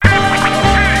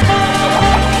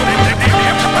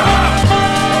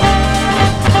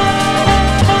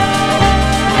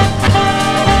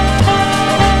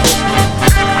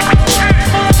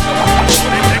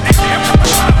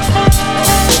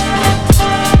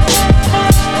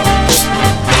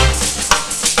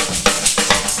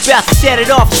about to set it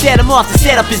off, set him off to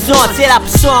set up his arm. Set up a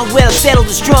song where I'll settle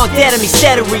the strong dead of me.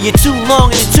 Settery, you're too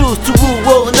long in the tooth to rule,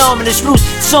 rolling ominous roots.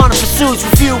 Sauna pursuits,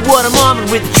 review what I'm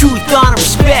armored with. The truth, honor,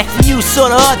 respect, and you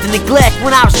sorta hard to neglect.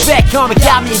 When I respect, karma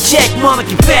got me in check. Mama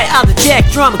can bet, out the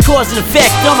deck, drama cause and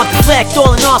effect. I'ma deflect,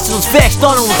 all in arsenals vexed.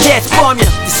 On with deaths, bomb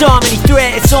ya, disarm any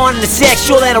threat. It's on in the sex,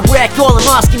 sure that I wreck. All I'm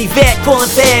asking, vet,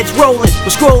 calling feds, rolling.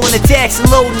 We're scrolling attacks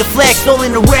and loading the flex. All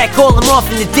in the wreck, call them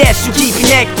off in the death. You keep your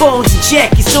neck, bones in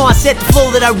check. It's on, set the flow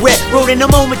that I rep. Wrote in a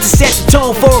moment to set the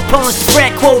tone for opponents to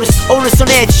fret. Quotas, onus on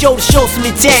edge, show some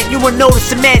intent. You won't notice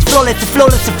the match, flawless to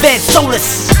flawless event,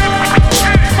 soulless.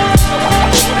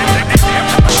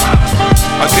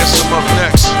 I guess I'm up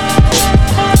next.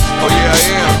 Oh yeah, I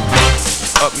am.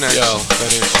 Up next. Yo,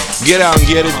 that is. Get out and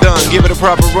get it done. Give it a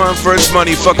proper run for its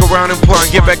money. Fuck around and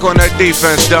punt. Get back on that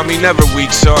defense, dummy. Never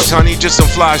weak sauce, honey. Just some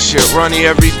fly shit. Runny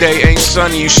every day ain't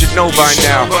sunny. You should know by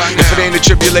now. If it ain't a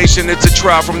tribulation, it's a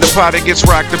trial. From the pot it gets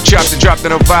rocked up, chopped and dropped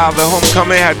in a vial. The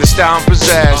homecoming had the style and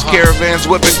pizzazz. Caravans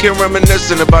whipping, Kim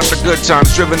reminiscing about the good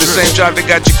times. Driven the same drive that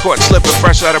got you caught slipping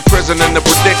fresh out of prison in the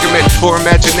predicament. Or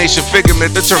imagination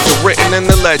figment. The terms are written in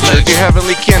the ledger. Your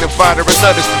heavenly cannon fodder.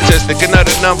 Another statistic,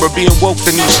 another number. Being woke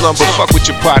the new slumber. Fuck with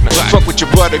your partner. Fuck with your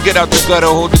brother, get out the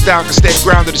gutter, hold it down, cause stay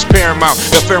grounded is paramount.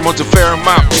 The pheromones a fair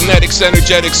amount. Kinetics,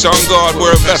 energetics on guard.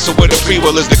 We're a vessel where the free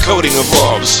will is the coding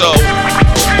evolves. So,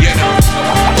 you know.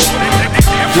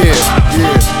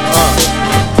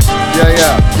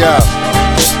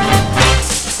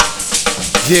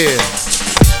 Yeah.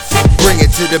 Bring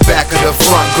it to the back of the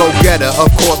front, go getter.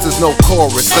 Of course there's no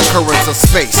chorus, the currents of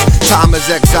space. Time is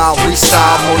exile,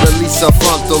 restyle, Mona Lisa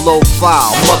frontal low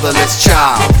file, motherless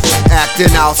child.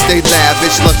 Acting out, stay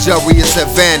lavish, luxurious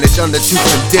advantage under two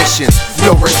conditions.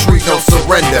 No retreat, no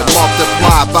surrender,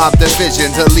 multiply by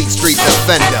divisions, elite street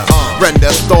defender.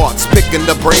 Render thoughts, picking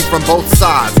the brain from both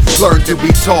sides, learn to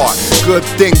be taught. Good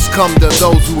things come to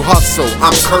those who hustle.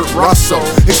 I'm Kurt Russell,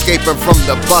 escaping from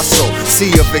the bustle.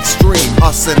 Sea of extreme,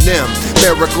 us and them.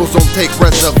 Miracles don't take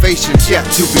reservations yet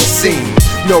to be seen.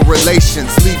 No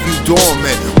relations leave you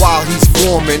dormant while he's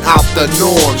forming out the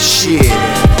norm. Shit.